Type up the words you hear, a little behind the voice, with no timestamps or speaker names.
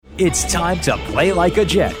It's time to play like a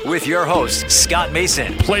Jet with your host, Scott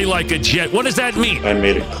Mason. Play like a Jet. What does that mean? I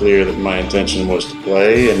made it clear that my intention was to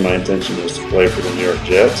play, and my intention was to play for the New York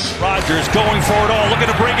Jets. Rodgers going for it all, looking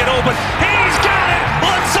to bring it open. He's got it!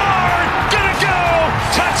 Lazard, gonna go!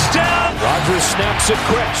 Touchdown! Rodgers snaps it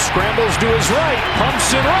quick, scrambles to his right,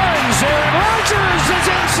 pumps and runs. Aaron Rodgers is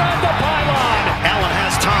inside the pylon. Allen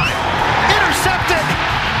has time. Intercepted!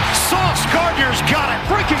 Sauce Gardner's got it.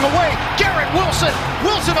 Breaking away. Garrett Wilson.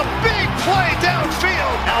 Wilson, a big play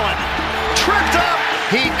downfield. Allen tripped up.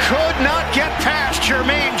 He could not get past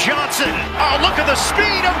Jermaine Johnson. Oh, look at the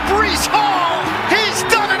speed of Breece Hall. He's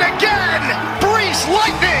done it again. Breece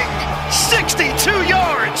Lightning. 62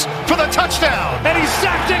 yards for the touchdown. And he's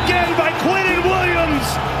sacked again by Quinnen Williams.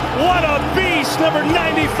 What a beast. Number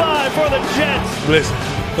 95 for the Jets. Listen.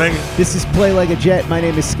 Thank you. This is Play Like a Jet. My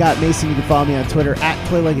name is Scott Mason. You can follow me on Twitter at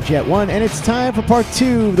PlayLikeAJet1. And it's time for part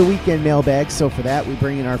 2 of the weekend mailbag. So for that, we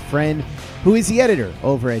bring in our friend who is the editor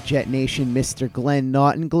over at Jet Nation, Mr. Glenn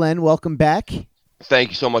Naughton. Glenn, welcome back.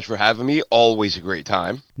 Thank you so much for having me. Always a great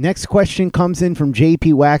time. Next question comes in from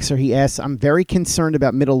JP Waxer. He asks, I'm very concerned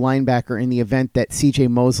about middle linebacker in the event that CJ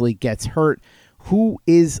Mosley gets hurt. Who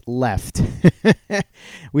is left?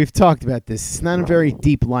 We've talked about this. It's not a very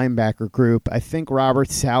deep linebacker group. I think Robert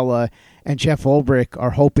Saleh and Jeff Ulbrich are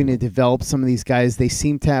hoping to develop some of these guys. They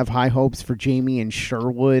seem to have high hopes for Jamie and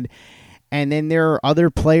Sherwood. And then there are other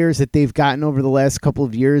players that they've gotten over the last couple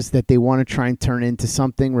of years that they want to try and turn into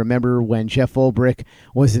something. Remember when Jeff Ulbrich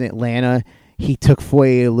was in Atlanta, he took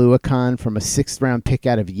Foye Oluokun from a 6th-round pick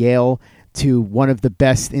out of Yale to one of the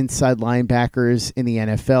best inside linebackers in the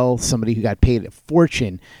NFL, somebody who got paid a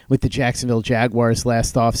fortune with the Jacksonville Jaguars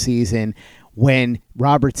last offseason. When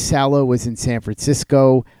Robert Saleh was in San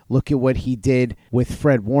Francisco, look at what he did with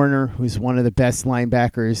Fred Warner, who's one of the best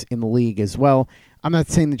linebackers in the league as well. I'm not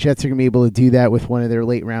saying the Jets are going to be able to do that with one of their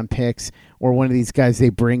late-round picks or one of these guys they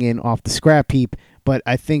bring in off the scrap heap, but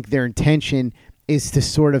I think their intention is to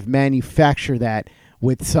sort of manufacture that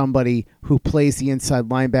with somebody who plays the inside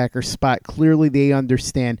linebacker spot. Clearly they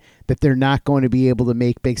understand that they're not going to be able to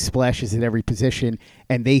make big splashes at every position,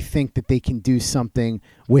 and they think that they can do something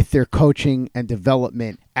with their coaching and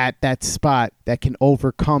development at that spot that can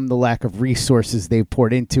overcome the lack of resources they've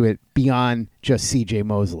poured into it beyond just CJ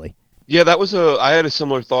Mosley. Yeah, I had a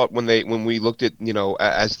similar thought when we looked at,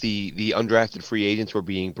 as the undrafted free agents were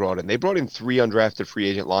being brought in. They brought in 3 undrafted free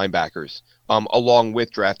agent linebackers, along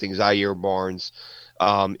with drafting Zaire Barnes,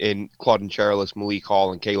 in Claudin Charles, Malik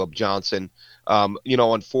Hall, and Caleb Johnson.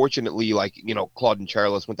 Unfortunately, Claudin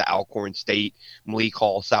Charles went to Alcorn State, Malik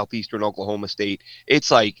Hall, Southeastern Oklahoma State. It's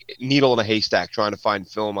like needle in a haystack trying to find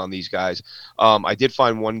film on these guys. I did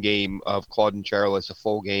find one game of Claudin Charles, a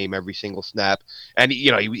full game, every single snap. And,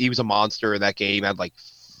 he was a monster in that game, had like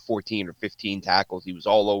 14 or 15 tackles. He was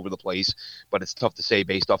all over the place, but it's tough to say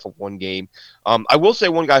based off of one game. I will say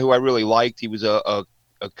one guy who I really liked, he was a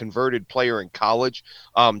converted player in college,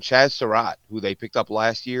 Chaz Surratt, who they picked up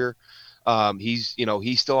last year. He's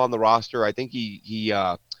still on the roster. I think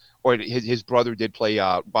his brother did play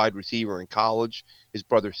wide receiver in college, his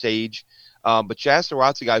brother Sage. But Chaz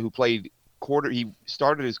Surratt's a guy who played he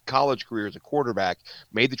started his college career as a quarterback,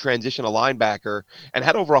 made the transition to linebacker, and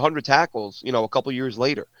had over 100 tackles, a couple years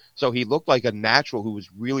later. So he looked like a natural who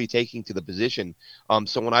was really taking to the position.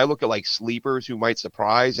 So when I look at sleepers who might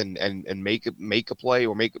surprise and make a play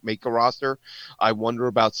or make a roster, I wonder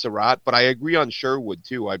about Surratt. But I agree on Sherwood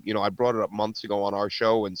too. I brought it up months ago on our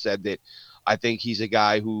show and said that I think he's a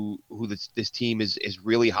guy who this team is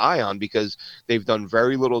really high on because they've done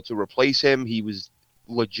very little to replace him. He was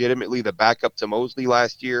legitimately the backup to Mosley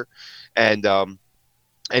last year, and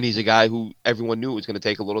he's a guy who everyone knew was going to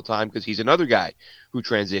take a little time because he's another guy who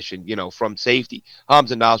transitioned, from safety.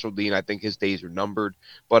 Hamza Nasruddin, I think his days are numbered,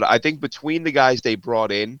 but I think between the guys they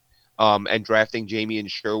brought in and drafting Jamie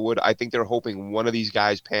and Sherwood, I think they're hoping one of these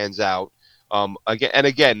guys pans out.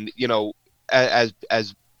 Again, as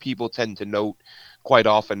people tend to note quite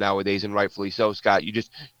often nowadays, and rightfully so, Scott,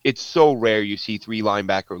 it's so rare you see 3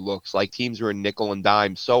 linebacker looks. Like, teams are in nickel and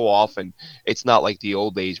dime so often. It's not like the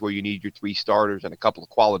old days where you need your 3 starters and a couple of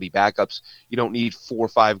quality backups. You don't need 4 or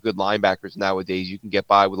 5 good linebackers nowadays. You can get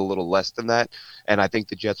by with a little less than that. And I think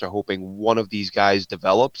the Jets are hoping one of these guys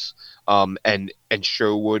develops. And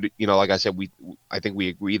Sherwood, like I said, I think we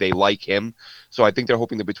agree they like him. So I think they're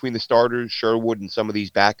hoping that between the starters, Sherwood, and some of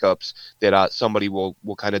these backups, that somebody will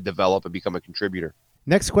kind of develop and become a contributor.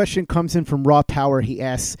 Next question comes in from Raw Power. He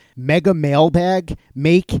asks, Mega Mailbag,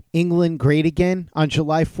 make England great again on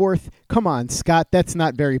July 4th? Come on, Scott, that's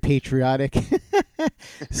not very patriotic.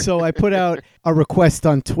 So I put out a request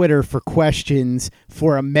on Twitter for questions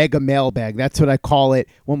for a mega mailbag. That's what I call it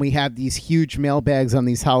when we have these huge mailbags on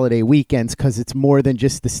these holiday weekends, because it's more than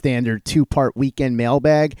just the standard 2-part weekend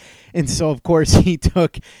mailbag. And so, of course, he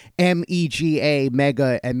took MEGA,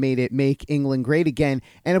 mega, and made it Make England Great Again.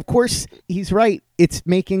 And, of course, he's right. It's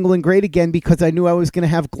Make England Great Again because I knew I was going to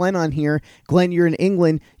have Glenn on here. Glenn, you're in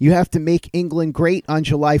England. You have to make England great on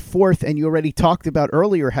July 4th. And you already talked about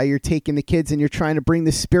earlier how you're taking the kids and you're trying to bring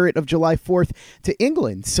the spirit of July 4th to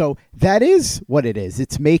England. So that is what it is.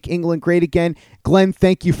 It's Make England Great Again. Glenn,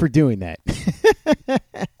 thank you for doing that.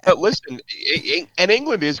 Listen, and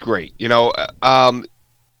England is great. From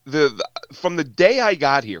the day I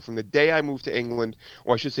got here, from the day I moved to England,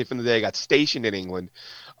 or I should say from the day I got stationed in England,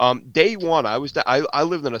 day one, I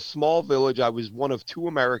lived in a small village. I was one of 2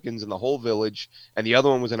 Americans in the whole village, and the other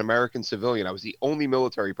one was an American civilian. I was the only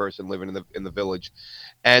military person living in the village,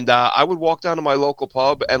 and I would walk down to my local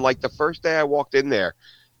pub, and like the first day I walked in there,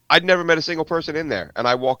 I'd never met a single person in there, and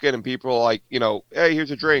I walk in and people are like, hey,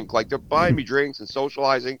 here's a drink. Like they're buying me drinks and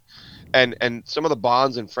socializing. And some of the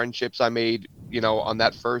bonds and friendships I made, on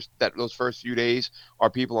those first few days are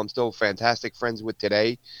people I'm still fantastic friends with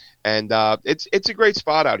today. And it's a great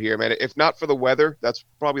spot out here, man. If not for the weather, that's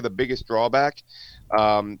probably the biggest drawback.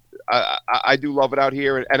 I do love it out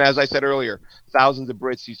here. And as I said earlier, thousands of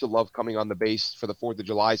Brits used to love coming on the base for the 4th of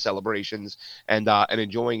July celebrations and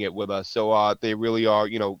enjoying it with us. So they really are,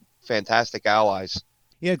 fantastic allies.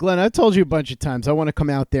 Yeah, Glenn, I've told you a bunch of times I want to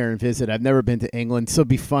come out there and visit. I've never been to England, so it'll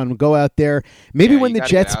be fun. We'll go out there. Maybe when the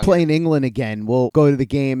Jets play in England again, we'll go to the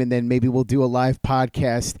game, and then maybe we'll do a live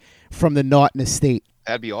podcast from the Naughton estate.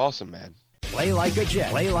 That'd be awesome, man. Play like a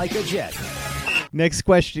Jet. Play like a Jet. Next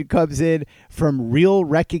question comes in from Real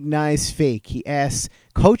Recognize Fake. He asks,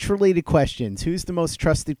 coach-related questions. Who's the most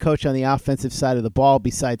trusted coach on the offensive side of the ball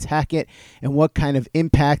besides Hackett, and what kind of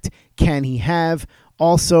impact can he have?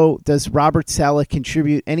 Also, does Robert Saleh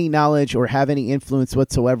contribute any knowledge or have any influence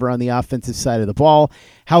whatsoever on the offensive side of the ball?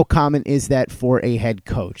 How common is that for a head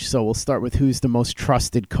coach? So we'll start with who's the most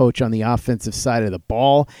trusted coach on the offensive side of the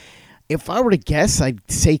ball. If I were to guess,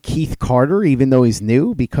 I'd say Keith Carter, even though he's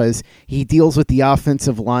new, because he deals with the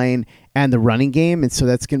offensive line and the running game, and so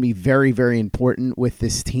that's going to be very, very important with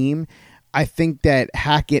this team. I think that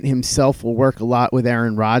Hackett himself will work a lot with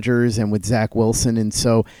Aaron Rodgers and with Zach Wilson, and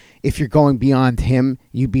so if you're going beyond him,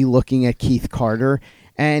 you'd be looking at Keith Carter.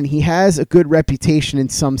 And he has a good reputation in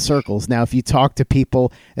some circles. Now, if you talk to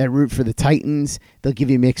people that root for the Titans, they'll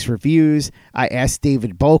give you mixed reviews. I asked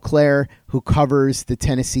David Beauclair, who covers the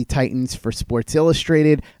Tennessee Titans for Sports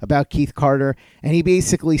Illustrated, about Keith Carter. And he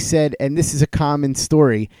basically said, and this is a common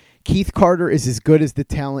story, Keith Carter is as good as the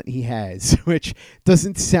talent he has, which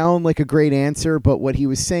doesn't sound like a great answer, but what he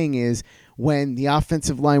was saying is when the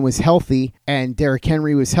offensive line was healthy and Derrick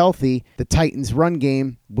Henry was healthy, the Titans' run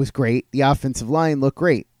game was great. The offensive line looked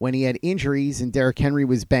great. When he had injuries and Derrick Henry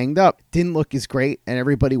was banged up, didn't look as great, and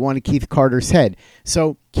everybody wanted Keith Carter's head.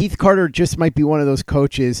 So Keith Carter just might be one of those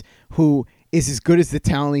coaches who is as good as the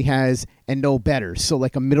talent he has and no better. So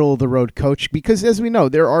like a middle-of-the-road coach, because as we know,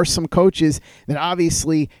 there are some coaches that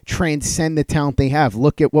obviously transcend the talent they have.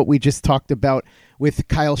 Look at what we just talked about with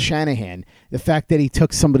Kyle Shanahan. The fact that he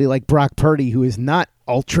took somebody like Brock Purdy, who is not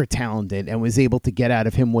ultra-talented, and was able to get out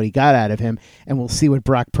of him what he got out of him, and we'll see what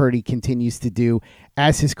Brock Purdy continues to do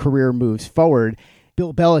as his career moves forward.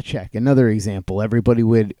 Bill Belichick, another example. Everybody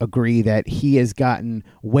would agree that he has gotten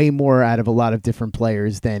way more out of a lot of different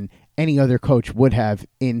players than any other coach would have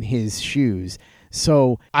in his shoes.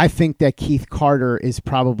 So I think that Keith Carter is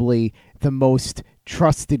probably the most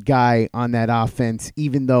trusted guy on that offense,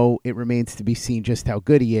 even though it remains to be seen just how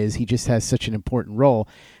good he is. He just has such an important role.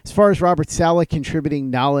 As far as Robert Saleh contributing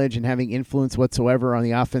knowledge and having influence whatsoever on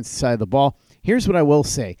the offensive side of the ball, here's what I will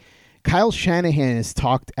say. Kyle Shanahan has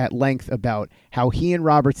talked at length about how he and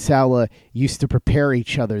Robert Saleh used to prepare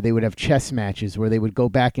each other. They would have chess matches where they would go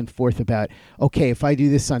back and forth about, okay, if I do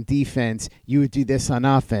this on defense, you would do this on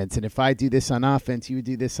offense. And if I do this on offense, you would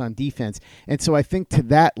do this on defense. And so I think to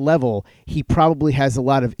that level, he probably has a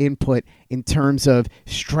lot of input in terms of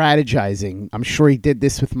strategizing. I'm sure he did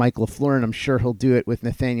this with Mike LaFleur, and I'm sure he'll do it with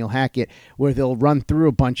Nathaniel Hackett, where they'll run through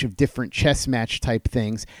a bunch of different chess match type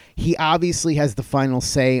things. He obviously has the final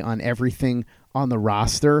say on everything on the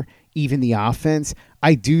roster, even the offense.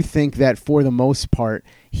 I do think that for the most part,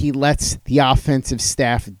 he lets the offensive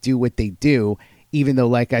staff do what they do, even though,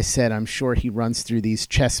 like I said, I'm sure he runs through these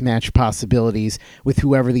chess match possibilities with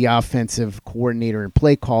whoever the offensive coordinator and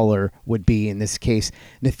play caller would be, in this case,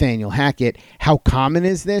 Nathaniel Hackett. How common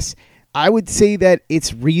is this? I would say that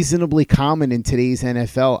it's reasonably common in today's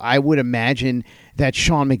NFL. I would imagine that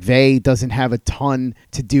Sean McVay doesn't have a ton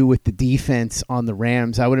to do with the defense on the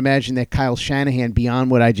Rams. I would imagine that Kyle Shanahan,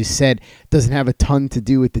 beyond what I just said, doesn't have a ton to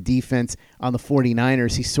do with the defense on the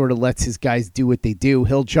 49ers. He sort of lets his guys do what they do.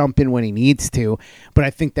 He'll jump in when he needs to, but I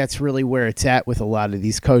think that's really where it's at with a lot of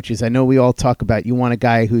these coaches. I know we all talk about you want a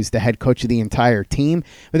guy who's the head coach of the entire team,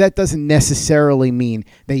 but that doesn't necessarily mean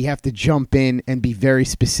that you have to jump in and be very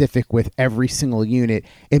specific with every single unit.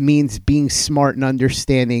 It means being smart and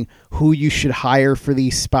understanding who you should hire for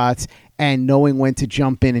these spots and knowing when to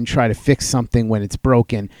jump in and try to fix something when it's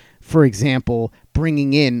broken. For example,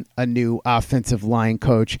 bringing in a new offensive line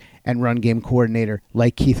coach and run game coordinator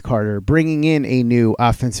like Keith Carter, bringing in a new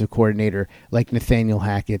offensive coordinator like Nathaniel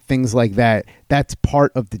Hackett, things like that. That's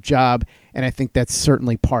part of the job, and I think that's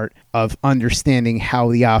certainly part of understanding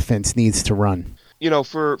how the offense needs to run. You know,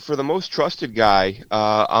 for the most trusted guy,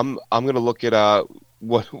 I'm going to look at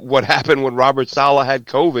what happened when Robert Saleh had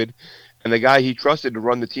COVID, and the guy he trusted to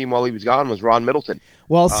run the team while he was gone was Ron Middleton.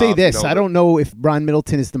 Well, I'll say this. I don't know if Ron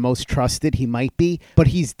Middleton is the most trusted. He might be, but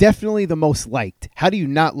he's definitely the most liked. How do you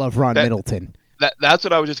not love Ron Middleton? That's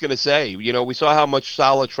what I was just going to say. You know, we saw how much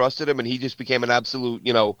Saleh trusted him, and he just became an absolute,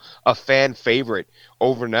 a fan favorite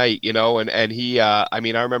overnight, and he, I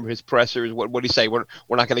remember his pressers. What did he say? We're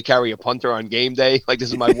not going to carry a punter on game day. Like, this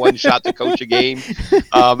is my one shot to coach a game.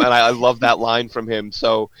 And I love that line from him.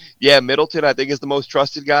 So, yeah, Middleton, I think, is the most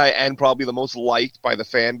trusted guy and probably the most liked by the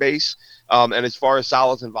fan base. And as far as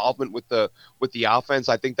Saleh's involvement with the offense,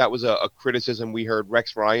 I think that was a criticism we heard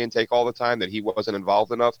Rex Ryan take all the time, that he wasn't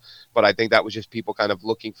involved enough. But I think that was just people kind of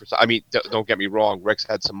looking for. I mean, don't get me wrong, Rex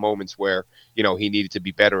had some moments where he needed to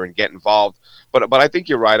be better and get involved. But I think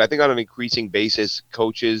you're right. I think on an increasing basis,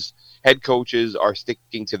 head coaches are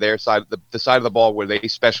sticking to their side, the side of the ball where they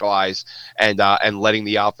specialize, and letting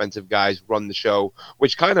the offensive guys run the show,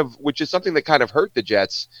 which is something that kind of hurt the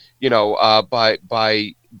Jets,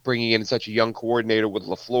 by bringing in such a young coordinator with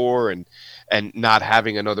LaFleur and not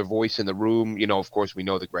having another voice in the room. Of course, we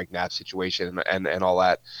know the Greg Knapp situation and all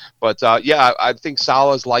that. But, I think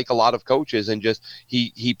Saleh's like a lot of coaches, and just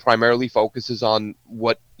he primarily focuses on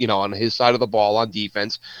what, on his side of the ball on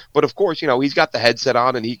defense. But, of course, he's got the headset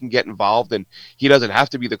on and he can get involved, and he doesn't have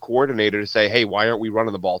to be the coordinator to say, hey, why aren't we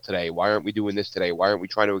running the ball today? Why aren't we doing this today? Why aren't we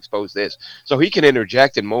trying to expose this? So he can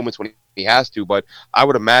interject in moments when he has to, but I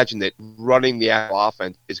would imagine that running the actual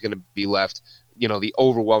offense is going to be left, the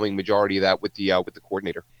overwhelming majority of that with the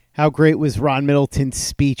coordinator. How great was Ron Middleton's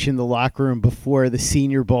speech in the locker room before the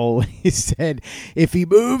Senior Bowl? He said, if he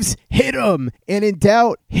moves, hit him. And in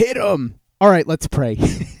doubt, hit him. All right, let's pray.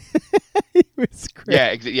 It was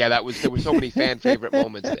great. Yeah, there were so many fan favorite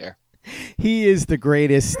moments there. He is the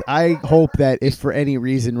greatest. I hope that if for any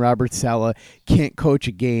reason Robert Saleh can't coach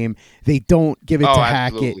a game, they don't give it to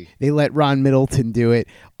Hackett. They let Ron Middleton do it.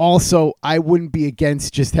 Also, I wouldn't be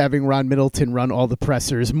against just having Ron Middleton run all the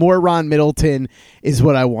pressers. More Ron Middleton is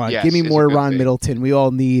what I want. Yes, give me more Ron Middleton. We all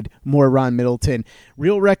need more Ron Middleton.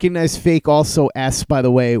 Real Recognized Fake also asks, by the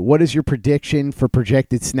way, what is your prediction for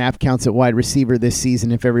projected snap counts at wide receiver this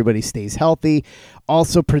season if everybody stays healthy?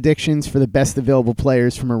 Also, predictions for the best available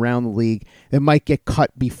players from around the league that might get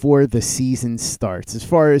cut before the season starts. As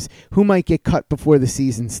far as who might get cut before the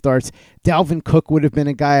season starts, Dalvin Cook would have been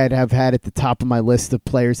a guy I'd have had at the top of my list of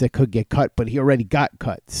players that could get cut, but he already got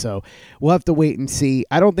cut. So we'll have to wait and see.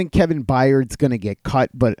 I don't think Kevin Byard's going to get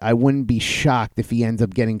cut, but I wouldn't be shocked if he ends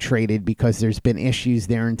up getting traded because there's been issues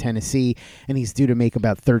there in Tennessee, and he's due to make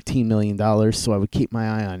about $13 million, so I would keep my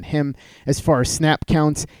eye on him. As far as snap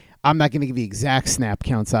counts, I'm not going to give you exact snap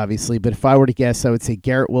counts, obviously, but if I were to guess, I would say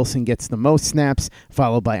Garrett Wilson gets the most snaps,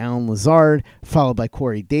 followed by Allen Lazard, followed by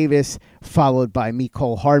Corey Davis, followed by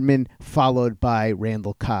Mecole Hardman, followed by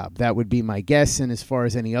Randall Cobb. That would be my guess, and as far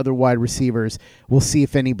as any other wide receivers, we'll see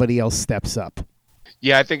if anybody else steps up.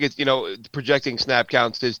 Yeah, I think it's, projecting snap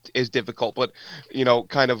counts is difficult, but,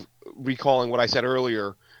 kind of recalling what I said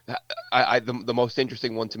earlier, the most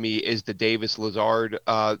interesting one to me is the Davis-Lazard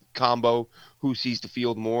combo, who sees the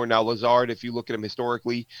field more. Now, Lazard, if you look at him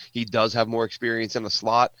historically, he does have more experience in the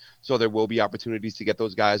slot, so there will be opportunities to get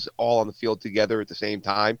those guys all on the field together at the same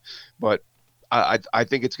time. But I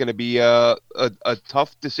think it's going to be a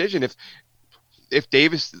tough decision. If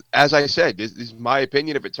Davis, as I said, this is my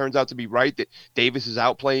opinion, if it turns out to be right that Davis is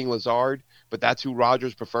outplaying Lazard, but that's who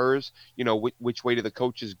Rodgers prefers, which way do the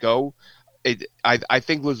coaches go? I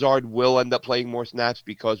think Lazard will end up playing more snaps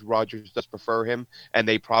because Rodgers does prefer him, and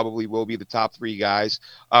they probably will be the top 3 guys.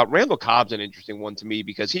 Randall Cobb's an interesting one to me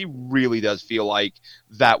because he really does feel like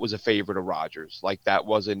that was a favorite of Rodgers. Like that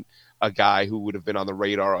wasn't a guy who would have been on the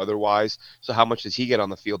radar otherwise. So how much does he get on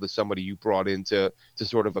the field as somebody you brought in to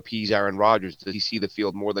sort of appease Aaron Rodgers? Does he see the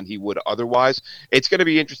field more than he would otherwise? It's going to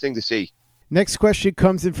be interesting to see. Next question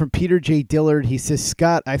comes in from Peter J. Dillard. He says,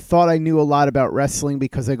 Scott, I thought I knew a lot about wrestling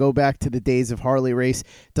because I go back to the days of Harley Race,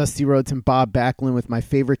 Dusty Rhodes, and Bob Backlund, with my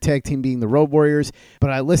favorite tag team being the Road Warriors. But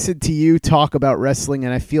I listened to you talk about wrestling,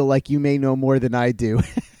 and I feel like you may know more than I do.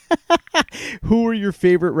 Who are your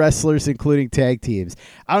favorite wrestlers, including tag teams?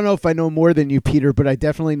 I don't know if I know more than you, Peter, but I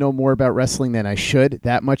definitely know more about wrestling than I should.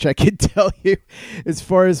 That much I can tell you. As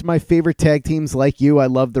far as my favorite tag teams, like you, I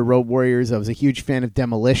love the Road Warriors. I was a huge fan of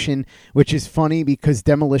Demolition, which is funny because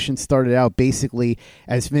Demolition started out basically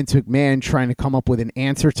as Vince McMahon trying to come up with an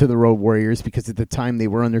answer to the Road Warriors, because at the time they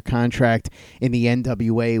were under contract in the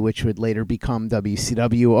NWA, which would later become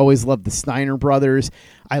WCW. Always loved the Steiner brothers.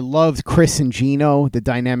 I loved Chris and Gino, the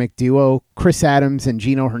dynamic duo. Chris Adams and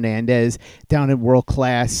Gino Hernandez down at World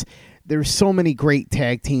Class. There's so many great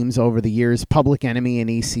tag teams over the years. Public Enemy and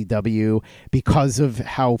ECW, because of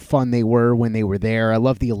how fun they were when they were there. I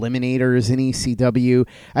love the Eliminators in ECW.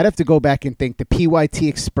 I'd have to go back and think the PYT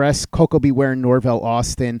Express, Coco Beware and Norvell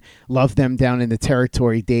Austin. Love them down in the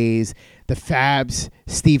Territory days. The Fabs,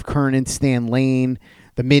 Steve Kern and Stan Lane.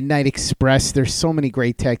 The Midnight Express. There's so many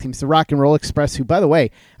great tag teams. The Rock and Roll Express, who, by the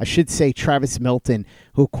way, I should say Travis Milton,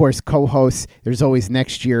 who, of course, co-hosts There's Always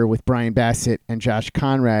Next Year with Brian Bassett and Josh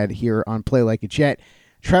Conrad here on Play Like a Jet.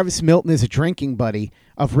 Travis Milton is a drinking buddy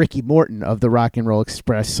of Ricky Morton of the Rock and Roll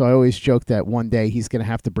Express, so I always joke that one day he's going to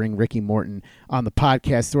have to bring Ricky Morton on the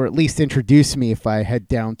podcast, or at least introduce me if I head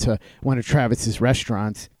down to one of Travis's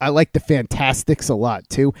restaurants. I like the Fantastics a lot,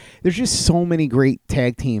 too. There's just so many great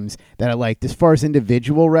tag teams that I liked. As far as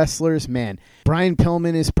individual wrestlers, man, Brian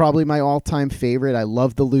Pillman is probably my all-time favorite. I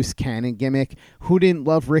love the loose cannon gimmick. Who didn't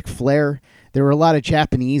love Ric Flair? There were a lot of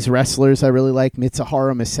Japanese wrestlers I really like.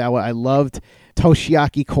 Mitsuharu Misawa. I loved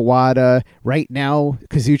Toshiaki Kawada. Right now,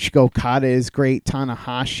 Kazuchika Okada is great.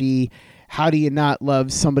 Tanahashi. How do you not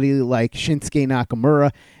love somebody like Shinsuke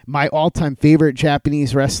Nakamura? My all-time favorite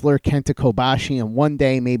Japanese wrestler, Kenta Kobashi. And one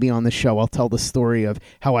day, maybe on the show, I'll tell the story of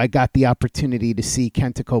how I got the opportunity to see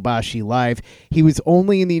Kenta Kobashi live. He was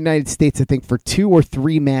only in the United States, I think, for 2 or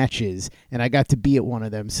 3 matches, and I got to be at one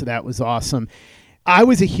of them, so that was awesome. I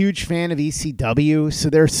was a huge fan of ECW,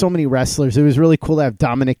 so there are so many wrestlers. It was really cool to have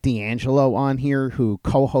Dominic D'Angelo on here, who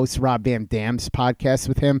co-hosts Rob Van Dam's podcast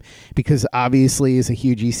with him, because obviously as a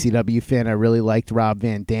huge ECW fan, I really liked Rob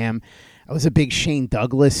Van Dam. I was a big Shane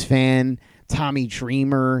Douglas fan, Tommy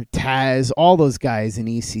Dreamer, Taz, all those guys in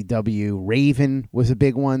ECW. Raven was a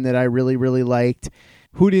big one that I really, really liked.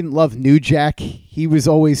 Who didn't love New Jack? He was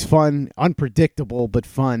always fun, unpredictable, but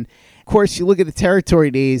fun. Of course, you look at the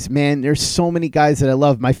Territory days, man, there's so many guys that I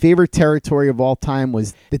love. My favorite territory of all time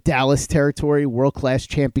was the Dallas Territory, World Class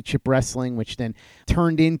Championship Wrestling, which then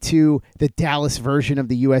turned into the Dallas version of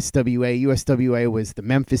the USWA. USWA was the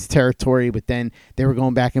Memphis Territory, but then they were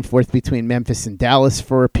going back and forth between Memphis and Dallas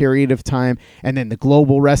for a period of time, and then the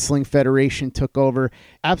Global Wrestling Federation took over.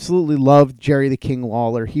 Absolutely loved Jerry the King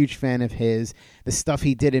Lawler, huge fan of his. The stuff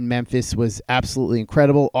he did in Memphis was absolutely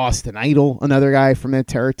incredible. Austin Idol, another guy from that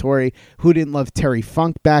territory. Who didn't love Terry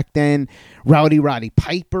Funk back then? Rowdy Roddy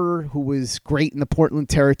Piper, who was great in the Portland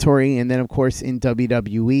territory, and then, of course, in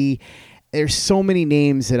WWE. There's so many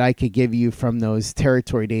names that I could give you from those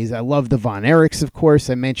territory days. I love the Von Erichs, of course.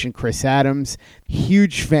 I mentioned Chris Adams.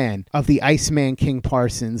 Huge fan of the Iceman King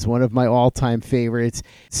Parsons, one of my all-time favorites.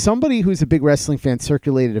 Somebody who's a big wrestling fan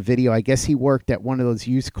circulated a video. I guess he worked at one of those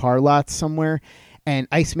used car lots somewhere, and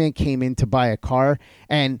Iceman came in to buy a car,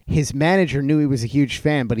 and his manager knew he was a huge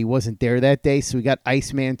fan, but he wasn't there that day, so he got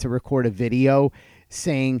Iceman to record a video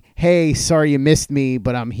saying, hey, sorry you missed me,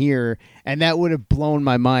 but I'm here. And that would have blown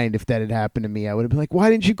my mind if that had happened to me. I would have been like, why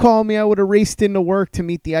didn't you call me? I would have raced into work to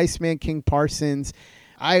meet the Iceman King Parsons.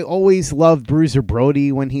 I always loved Bruiser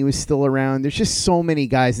Brody when he was still around. There's just so many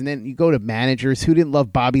guys. And then you go to managers. Who didn't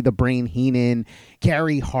love Bobby the Brain Heenan?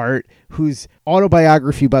 Gary Hart, whose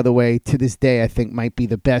autobiography, by the way, to this day, I think might be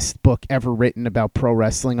the best book ever written about pro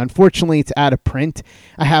wrestling. Unfortunately, it's out of print.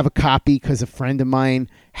 I have a copy because a friend of mine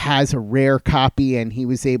has a rare copy, and he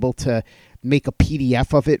was able to make a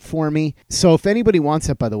PDF of it for me. So if anybody wants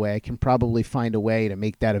it, by the way, I can probably find a way to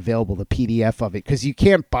make that available, the PDF of it, because you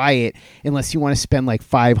can't buy it unless you want to spend like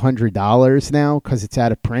 $500 now because it's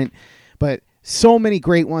out of print. But So many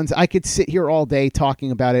great ones. I could sit here all day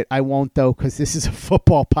talking about it. I won't, though, because this is a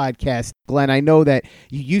football podcast. Glenn, I know that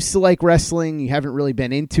you used to like wrestling. You haven't really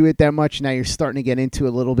been into it that much. Now you're starting to get into it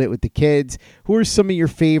a little bit with the kids. Who are some of your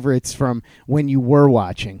favorites from when you were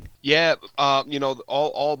watching? Yeah,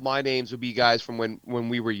 all my names would be guys from when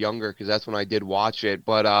we were younger, because that's when I did watch it.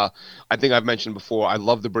 But I think I've mentioned before, I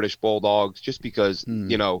love the British Bulldogs just because,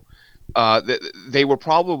 they were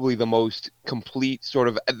probably the most complete sort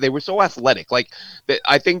of, they were so athletic. Like,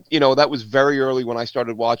 I think, that was very early when I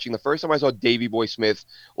started watching. The first time I saw Davey Boy Smith,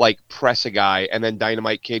 like, press a guy, and then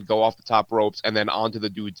Dynamite Kid go off the top ropes and then onto the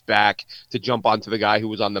dude's back to jump onto the guy who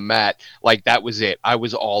was on the mat. Like, that was it. I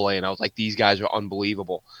was all in. I was like, these guys are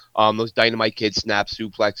unbelievable. Those Dynamite Kid snap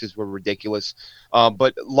suplexes were ridiculous.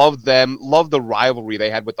 But loved them. Loved the rivalry they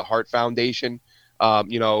had with the Hart Foundation.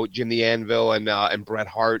 Jim the Anvil and Bret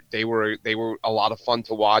Hart, they were a lot of fun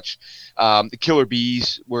to watch. The Killer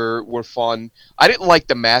Bees were fun. I didn't like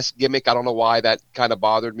the mask gimmick. I don't know why that kind of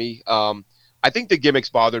bothered me. I think the gimmicks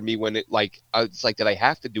bothered me when it's like, did I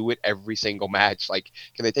have to do it every single match? Like,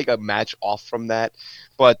 can they take a match off from that?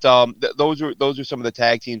 But those are some of the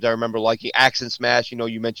tag teams I remember liking. Axe and Smash,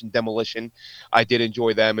 you mentioned Demolition. I did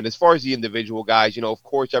enjoy them. And as far as the individual guys, of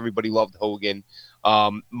course everybody loved Hogan.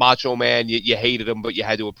 Macho Man, you hated him, but you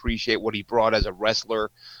had to appreciate what he brought as a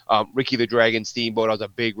wrestler. Ricky the Dragon Steamboat, I was a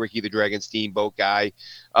big Ricky the Dragon Steamboat guy.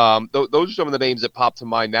 Those are some of the names that pop to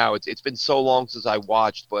mind now. It's been so long since I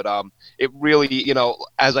watched, but it really,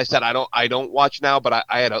 as I said, I don't watch now, but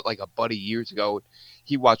I had a buddy years ago.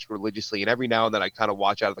 He watched religiously, and every now and then I kind of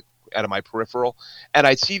watch out of my peripheral, and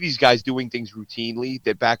I'd see these guys doing things routinely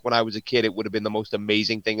that back when I was a kid, it would have been the most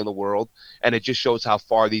amazing thing in the world. And it just shows how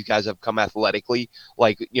far these guys have come athletically.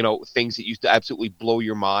 Like, things that used to absolutely blow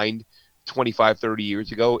your mind 25, 30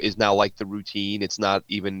 years ago is now like the routine. It's not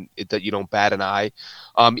even that you don't bat an eye.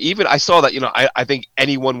 Even I saw that, I think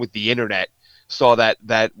anyone with the internet saw that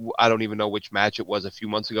I don't even know which match it was a few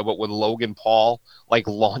months ago, but when Logan Paul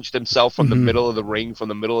launched himself from the middle of the ring,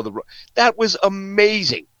 that was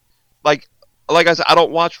amazing. Like I said, I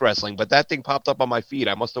don't watch wrestling, but that thing popped up on my feed.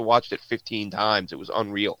 I must have watched it 15 times. It was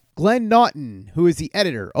unreal. Glenn Naughton, who is the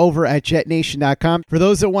editor over at JetNation.com. For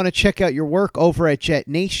those that want to check out your work over at Jet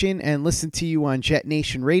Nation and listen to you on Jet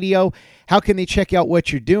Nation Radio, how can they check out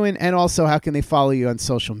what you're doing, and also how can they follow you on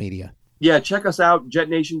social media? Yeah, check us out,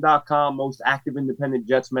 JetNation.com, most active independent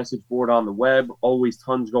Jets message board on the web. Always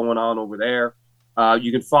tons going on over there.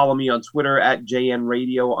 You can follow me on Twitter at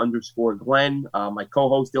JNRadio_Glenn. My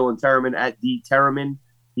co-host Dylan Terriman at DTerriman.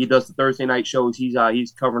 He does the Thursday night shows.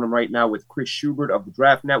 He's covering them right now with Chris Schubert of the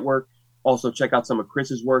Draft Network. Also check out some of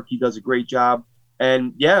Chris's work. He does a great job.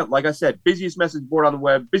 And yeah, like I said, busiest message board on the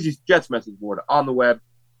web, busiest Jets message board on the web.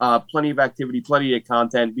 Plenty of activity, plenty of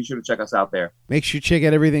content. Be sure to check us out there. Make sure you check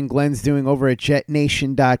out everything Glenn's doing over at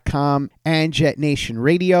JetNation.com and Jet Nation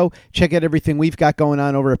Radio. Check out everything we've got going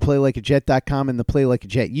on over at PlayLikeAJet.com and the Play Like a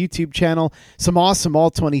Jet YouTube channel. Some awesome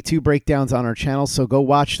All-22 breakdowns on our channel, so go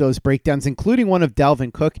watch those breakdowns, including one of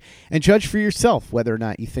Dalvin Cook, and judge for yourself whether or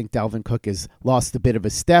not you think Dalvin Cook has lost a bit of a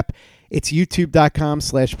step. It's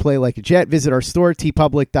youtube.com/playlikeajet. Visit our store,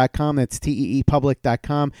 tpublic.com. That's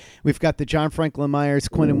teepublic.com. We've got the John Franklin Myers,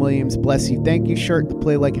 Quinnen Williams, Bless You, Thank You shirt, the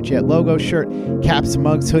Play Like a Jet logo shirt, caps,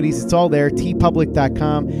 mugs, hoodies. It's all there,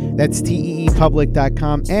 tpublic.com. That's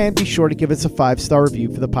teepublic.com. And be sure to give us a 5-star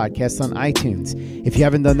review for the podcast on iTunes if you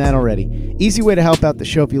haven't done that already. Easy way to help out the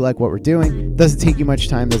show if you like what we're doing. Doesn't take you much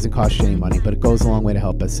time, doesn't cost you any money, but it goes a long way to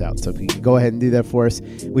help us out. So if you can go ahead and do that for us,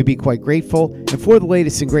 we'd be quite grateful. And for the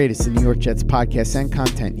latest and greatest in New York Jets podcasts and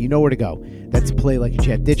content, you know where to go. That's Play Like a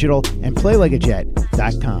Jet Digital and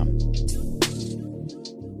PlayLikeAJet.com.